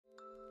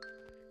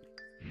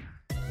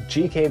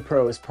GK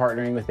Pro is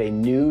partnering with a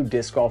new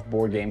disc golf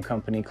board game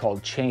company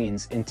called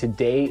Chains, and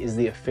today is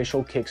the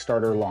official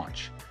Kickstarter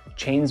launch.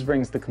 Chains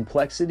brings the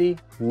complexity,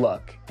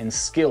 luck, and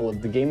skill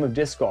of the game of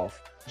disc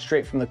golf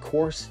straight from the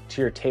course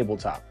to your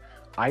tabletop.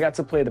 I got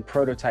to play the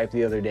prototype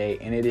the other day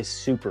and it is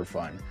super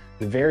fun.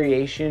 The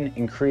variation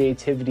and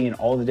creativity in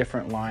all the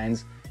different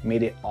lines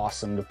made it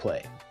awesome to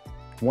play.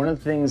 One of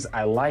the things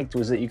I liked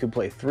was that you could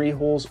play 3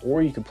 holes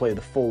or you could play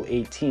the full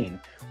 18.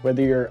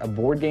 Whether you're a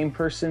board game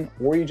person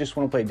or you just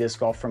want to play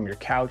disc golf from your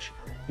couch,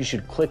 you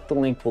should click the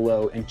link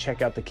below and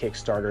check out the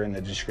Kickstarter in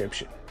the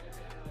description.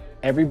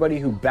 Everybody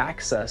who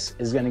backs us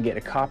is going to get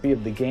a copy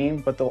of the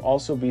game, but they'll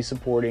also be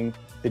supporting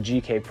the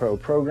GK Pro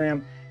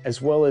program,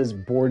 as well as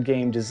board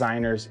game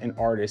designers and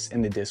artists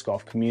in the disc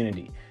golf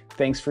community.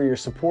 Thanks for your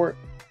support.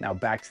 Now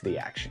back to the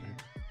action.